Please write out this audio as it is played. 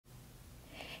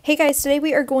Hey guys, today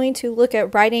we are going to look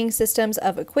at writing systems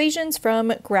of equations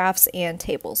from graphs and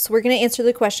tables. So we're going to answer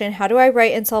the question, how do I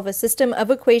write and solve a system of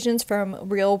equations from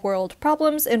real-world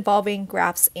problems involving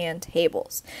graphs and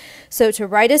tables? So to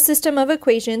write a system of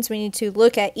equations, we need to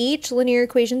look at each linear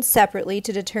equation separately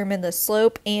to determine the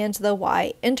slope and the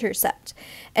y-intercept.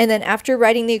 And then after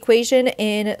writing the equation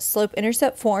in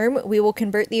slope-intercept form, we will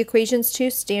convert the equations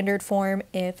to standard form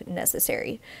if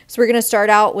necessary. So we're going to start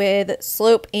out with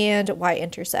slope and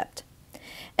y-intercept.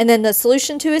 And then the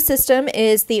solution to a system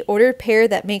is the ordered pair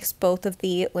that makes both of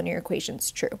the linear equations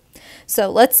true.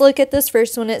 So let's look at this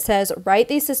first one. It says, write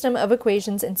the system of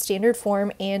equations in standard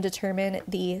form and determine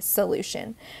the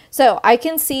solution. So I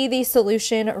can see the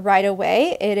solution right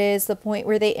away. It is the point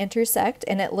where they intersect,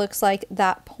 and it looks like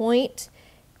that point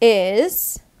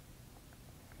is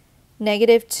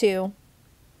 -2,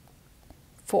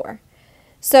 4.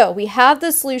 So we have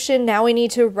the solution. Now we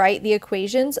need to write the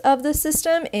equations of the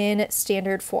system in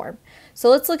standard form.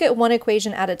 So let's look at one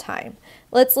equation at a time.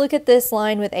 Let's look at this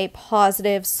line with a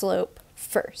positive slope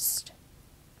first.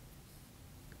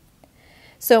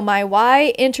 So my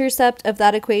y-intercept of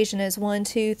that equation is 1,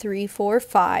 2, 3, 4,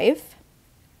 5.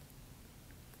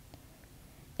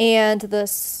 And the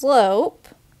slope,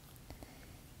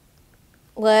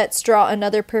 let's draw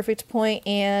another perfect point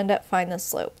and find the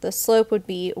slope. The slope would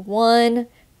be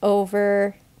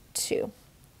 1/2.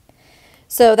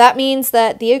 So that means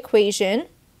that the equation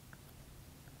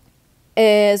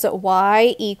is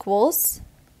y equals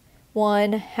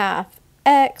 1/2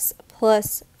 x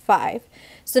plus 5.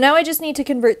 So now I just need to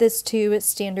convert this to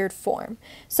standard form.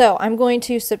 So I'm going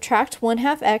to subtract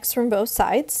 1/2 x from both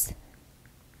sides.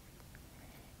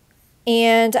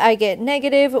 And I get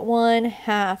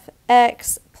 -1/2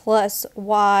 x plus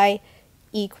y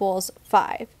equals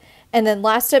 5. And then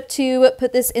last step to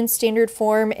put this in standard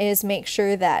form is make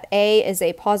sure that a is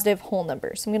a positive whole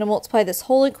number. So I'm going to multiply this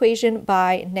whole equation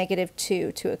by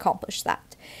 -2 to accomplish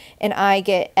that. And I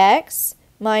get x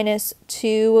minus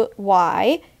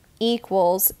 2y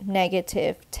equals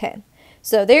 -10.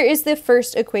 So there is the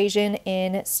first equation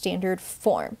in standard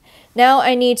form. Now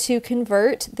I need to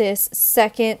convert this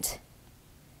second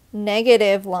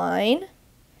negative line.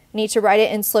 I need to write it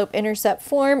in slope-intercept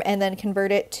form and then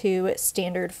convert it to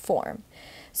standard form.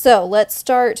 So let's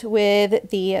start with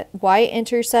the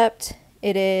y-intercept.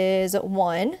 It is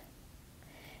 1.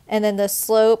 And then the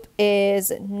slope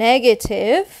is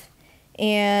negative.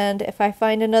 And if I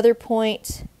find another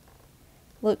point,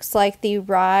 looks like the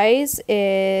rise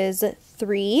is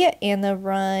 3 and the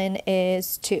run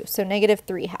is 2. So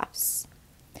 -3/2.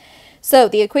 So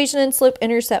the equation in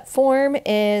slope-intercept form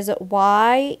is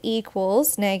y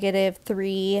equals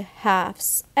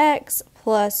 -3/2 x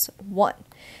plus 1.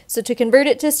 So to convert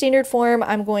it to standard form,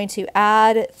 I'm going to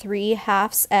add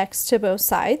 3/2 x to both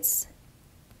sides.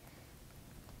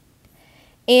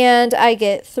 And I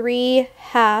get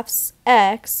 3/2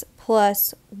 x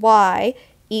plus y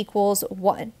equals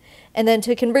 1. And then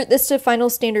to convert this to final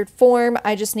standard form,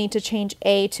 I just need to change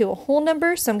a to a whole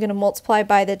number. So I'm going to multiply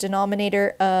by the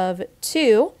denominator of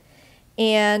 2.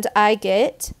 And I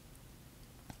get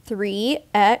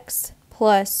 3x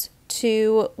plus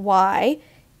 2y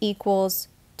equals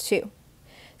 2.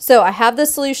 So I have the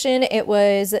solution. It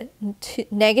was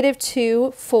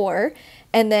 -2, 4.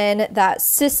 And then that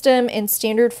system in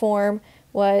standard form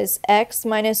was x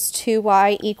minus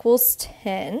 2y equals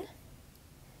 10.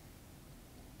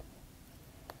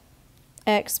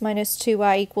 X minus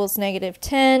 2y equals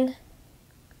 -10.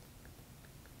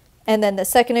 And then the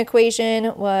second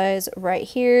equation was right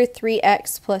here,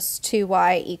 3x plus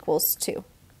 2y equals 2.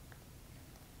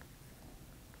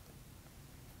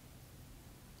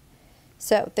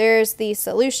 So there's the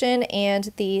solution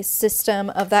and the system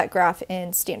of that graph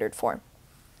in standard form.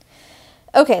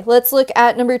 Okay, let's look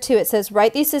at number 2. It says,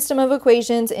 write the system of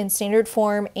equations in standard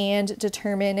form and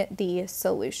determine the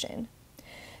solution.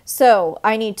 So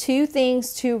I need two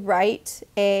things to write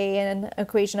an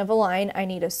equation of a line. I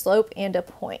need a slope and a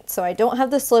point. So I don't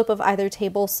have the slope of either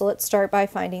table, so let's start by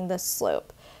finding the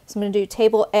slope. So I'm going to do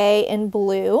table A in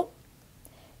blue.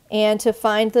 And to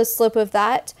find the slope of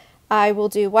that, I will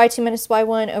do y2 minus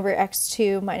y1 over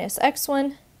x2 minus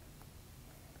x1.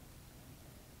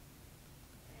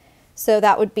 So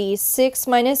that would be 6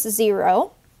 minus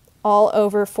 0 all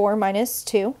over 4 minus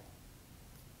 2.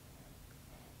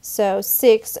 So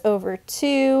 6 over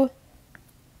 2,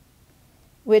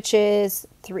 which is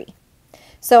 3.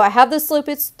 So I have the slope,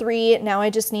 it's 3. Now I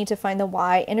just need to find the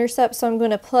y-intercept. So I'm going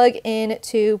to plug in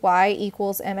to y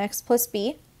equals mx plus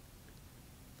b.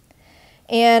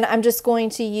 And I'm just going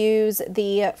to use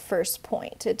the first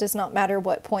point. It does not matter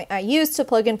what point I use to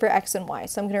plug in for x and y.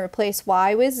 So I'm going to replace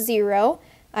y with 0,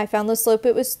 I found the slope,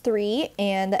 it was 3,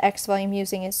 and the x value I'm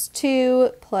using is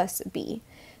 2 plus b.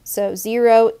 So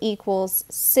 0 equals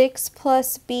 6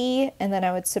 plus b, and then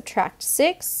I would subtract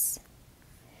 6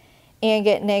 and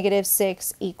get negative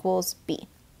 6 equals b.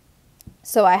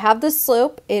 So I have the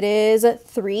slope, it is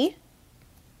 3.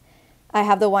 I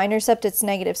have the y-intercept, it's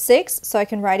negative 6, so I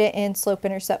can write it in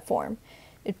slope-intercept form.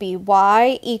 It'd be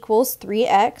y equals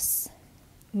 3x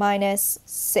minus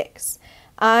 6.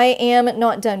 I am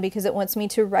not done because it wants me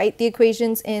to write the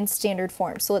equations in standard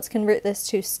form. So let's convert this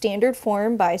to standard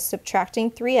form by subtracting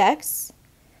 3x.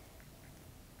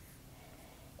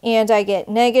 And I get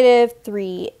negative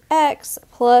 3x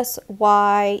plus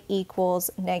y equals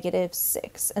negative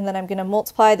 6. And then I'm going to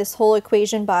multiply this whole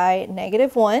equation by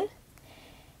negative 1.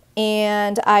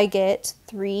 And I get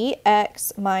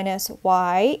 3x minus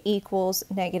y equals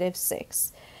negative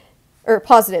 6. Or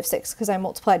positive 6 because I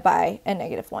multiplied by a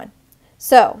negative 1.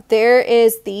 So there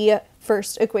is the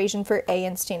first equation for A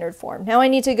in standard form. Now I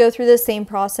need to go through the same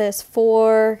process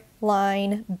for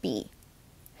line B.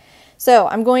 So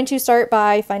I'm going to start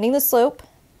by finding the slope.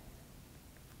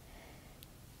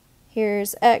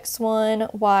 Here's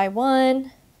x1,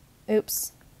 y1,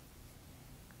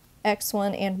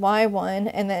 x1 and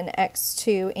y1, and then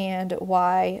x2 and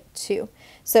y2.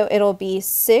 So it'll be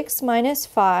 6 minus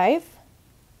 5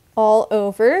 all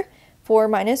over 4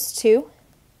 minus 2.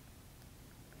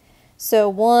 So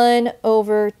 1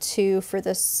 over 2 for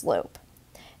the slope.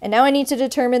 And now I need to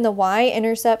determine the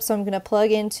y-intercept, so I'm going to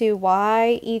plug into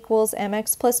y equals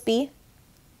mx plus b.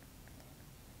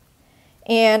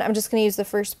 And I'm just going to use the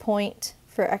first point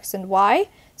for x and y.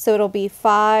 So it'll be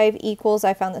 5 equals,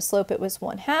 I found the slope, it was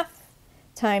 1/2,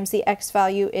 times the x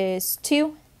value is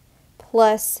 2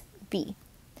 plus b.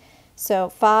 So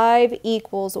 5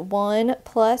 equals 1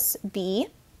 plus b.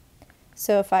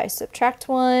 So if I subtract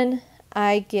 1,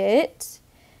 I get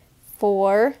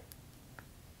 4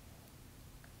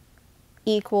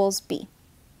 equals b.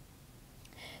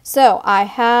 So I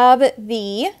have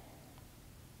the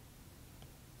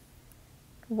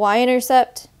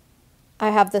y-intercept,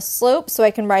 I have the slope, so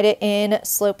I can write it in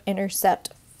slope-intercept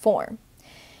form.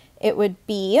 It would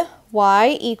be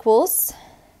y equals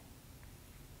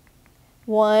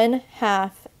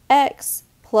 1/2 x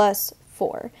plus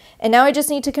 4. And now I just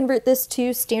need to convert this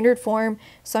to standard form,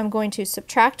 so I'm going to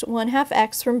subtract 1/2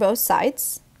 x from both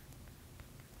sides.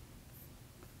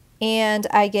 And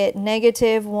I get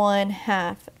negative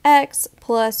 1/2 x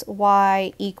plus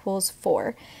y equals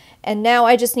 4. And now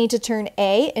I just need to turn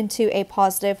a into a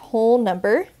positive whole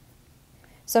number.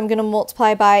 So I'm going to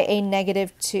multiply by a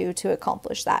negative 2 to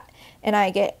accomplish that. And I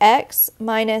get x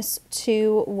minus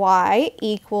 2y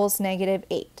equals negative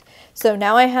 8. So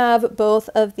now I have both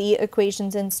of the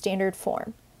equations in standard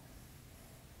form.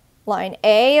 Line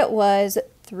A was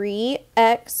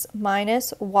 3x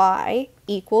minus y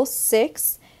equals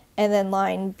 6. And then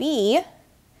line B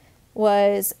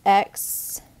was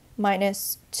x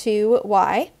minus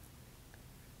 2y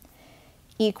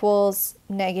equals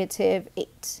negative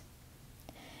 8.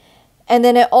 And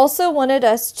then it also wanted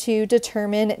us to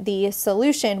determine the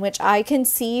solution, which I can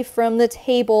see from the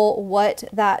table what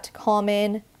that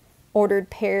common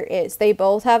ordered pair is. They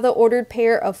both have the ordered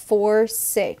pair of 4,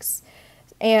 6.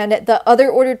 And the other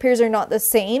ordered pairs are not the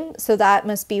same, so that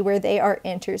must be where they are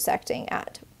intersecting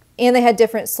at. And they had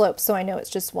different slopes, so I know it's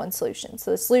just one solution. So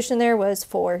the solution there was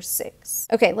 4, 6.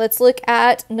 Okay, let's look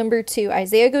at number 2.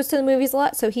 Isaiah goes to the movies a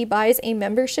lot, so he buys a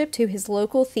membership to his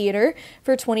local theater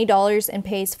for $20 and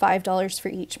pays $5 for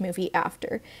each movie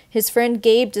after. His friend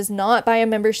Gabe does not buy a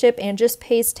membership and just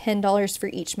pays $10 for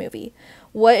each movie.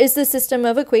 What is the system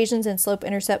of equations in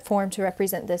slope-intercept form to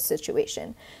represent this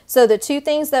situation? So the two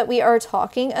things that we are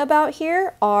talking about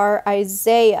here are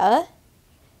Isaiah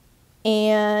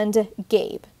and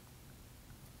Gabe.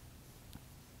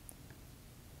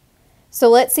 So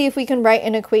let's see if we can write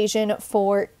an equation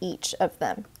for each of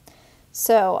them.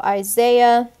 So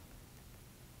Isaiah,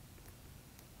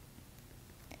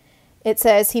 it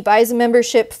says he buys a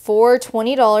membership for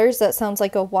 $20. That sounds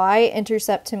like a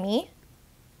y-intercept to me.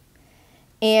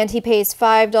 And he pays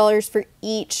 $5 for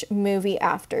each movie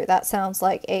after. That sounds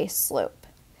like a slope.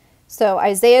 So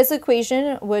Isaiah's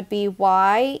equation would be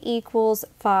y equals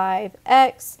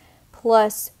 5x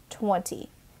plus 20.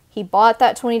 He bought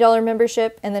that $20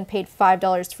 membership and then paid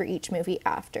 $5 for each movie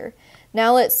after.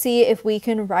 Now let's see if we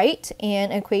can write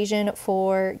an equation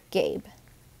for Gabe.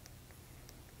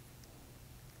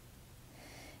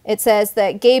 It says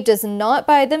that Gabe does not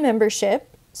buy the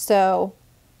membership, so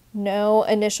no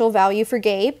initial value for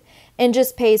Gabe, and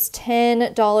just pays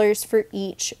 $10 for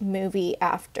each movie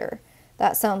after.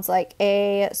 That sounds like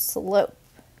a slope.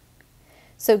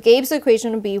 So Gabe's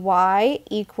equation would be y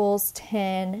equals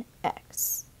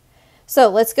 10x. So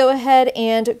let's go ahead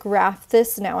and graph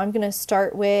this now. I'm going to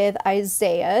start with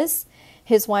Isaiah's.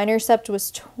 His y-intercept was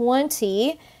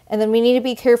 20, and then we need to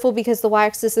be careful because the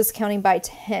y-axis is counting by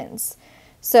tens.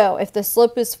 So if the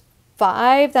slope is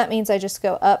 5, that means I just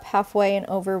go up halfway and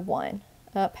over 1.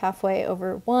 Up halfway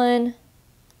over 1.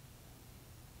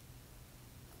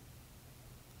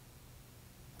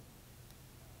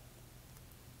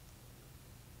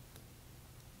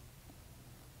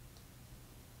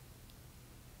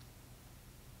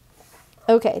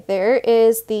 Okay, there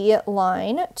is the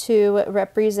line to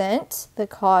represent the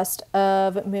cost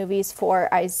of movies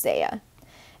for Isaiah.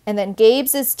 And then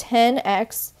Gabe's is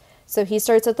 10x, so he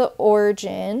starts at the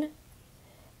origin.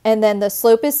 And then the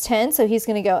slope is 10, so he's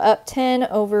going to go up 10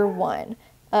 over 1.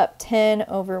 Up 10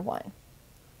 over 1.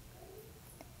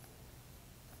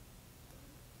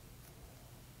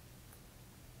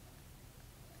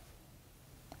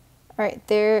 All right,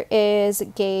 there is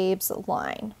Gabe's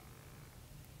line.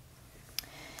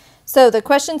 So the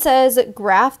question says,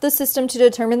 graph the system to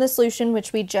determine the solution,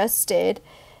 which we just did.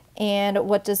 And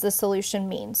what does the solution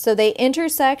mean? So they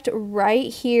intersect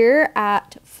right here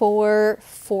at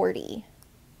 440.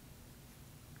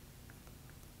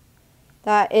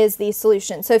 That is the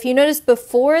solution. So if you notice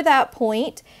before that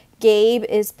point, Gabe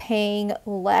is paying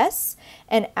less,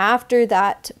 and after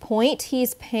that point,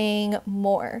 he's paying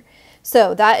more.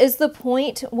 So that is the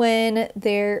point when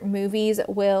their movies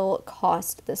will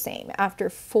cost the same. After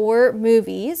 4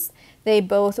 movies, they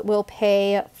both will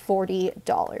pay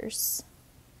 $40.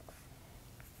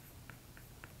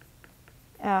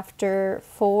 After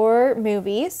 4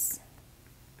 movies,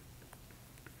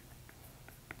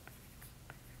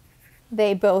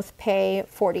 they both pay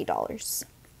 $40.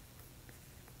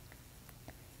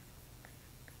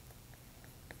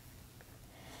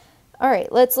 All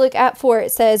right, let's look at 4.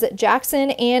 It says,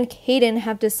 Jackson and Caden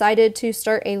have decided to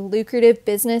start a lucrative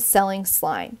business selling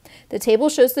slime. The table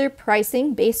shows their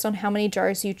pricing based on how many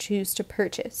jars you choose to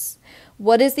purchase.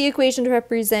 What is the equation to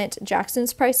represent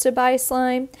Jackson's price to buy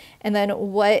slime? And then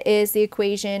what is the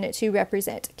equation to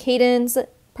represent Caden's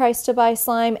price to buy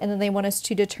slime? And then they want us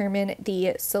to determine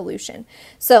the solution.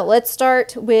 So let's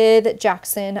start with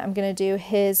Jackson. I'm going to do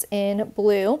his in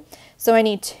blue. So I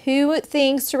need 2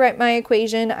 things to write my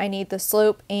equation. I need the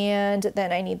slope and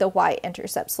then I need the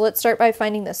y-intercept. So let's start by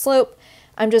finding the slope.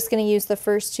 I'm just going to use the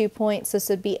first 2 points. This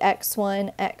would be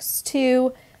x1,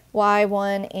 x2,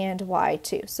 y1, and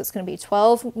y2. So it's going to be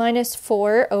 12 minus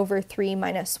 4 over 3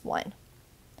 minus 1.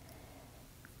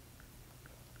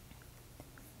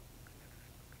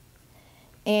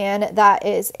 And that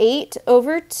is 8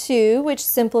 over 2, which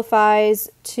simplifies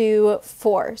to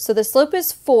 4. So the slope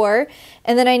is 4,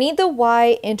 and then I need the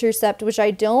y-intercept, which I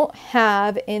don't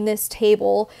have in this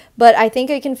table, but I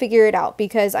think I can figure it out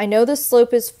because I know the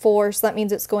slope is 4, so that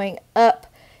means it's going up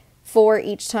 4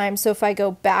 each time. So if I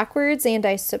go backwards and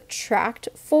I subtract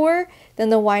 4, then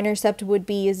the y-intercept would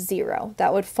be 0.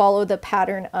 That would follow the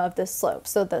pattern of the slope.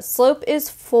 So the slope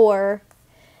is 4,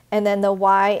 and then the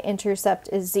y-intercept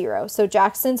is 0. So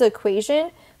Jackson's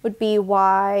equation would be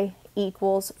y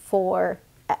equals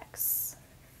 4x.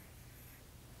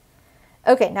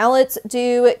 Okay, now let's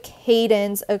do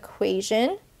Caden's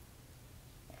equation.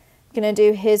 I'm going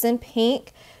to do his in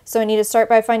pink. So I need to start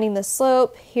by finding the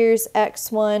slope. Here's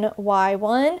x1,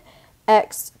 y1,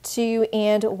 x2,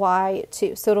 and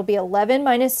y2. So it'll be 11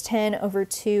 minus 10 over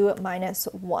 2 minus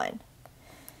 1.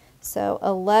 So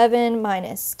 11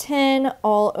 minus 10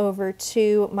 all over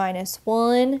 2 minus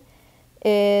 1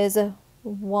 is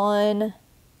 1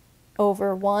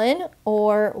 over 1,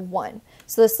 or 1.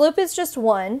 So the slope is just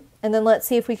 1, and then let's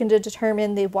see if we can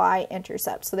determine the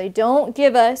y-intercept. So they don't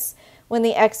give us when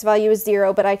the x value is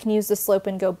 0, but I can use the slope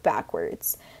and go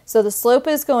backwards. So the slope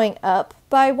is going up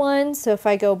by 1, so if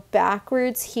I go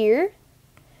backwards here,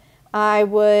 I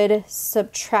would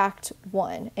subtract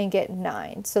 1 and get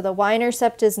 9. So the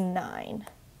y-intercept is 9.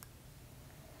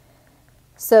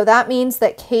 So that means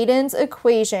that Caden's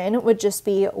equation would just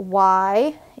be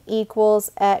y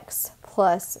equals x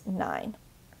plus 9.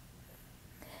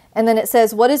 And then it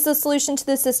says, what is the solution to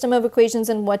the system of equations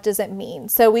and what does it mean?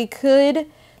 So we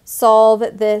could solve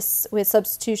this with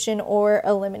substitution or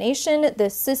elimination,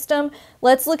 this system.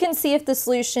 Let's look and see if the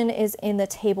solution is in the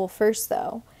table first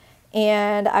though.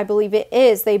 And I believe it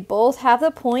is. They both have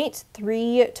the point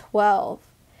 312.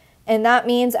 And that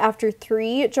means after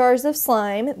 3 jars of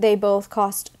slime, they both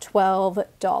cost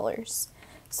 $12.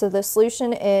 So the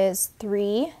solution is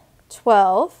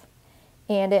 312.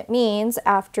 And it means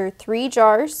after 3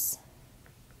 jars,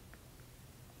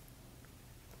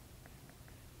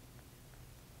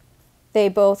 They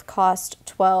both cost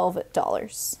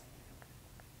 $12.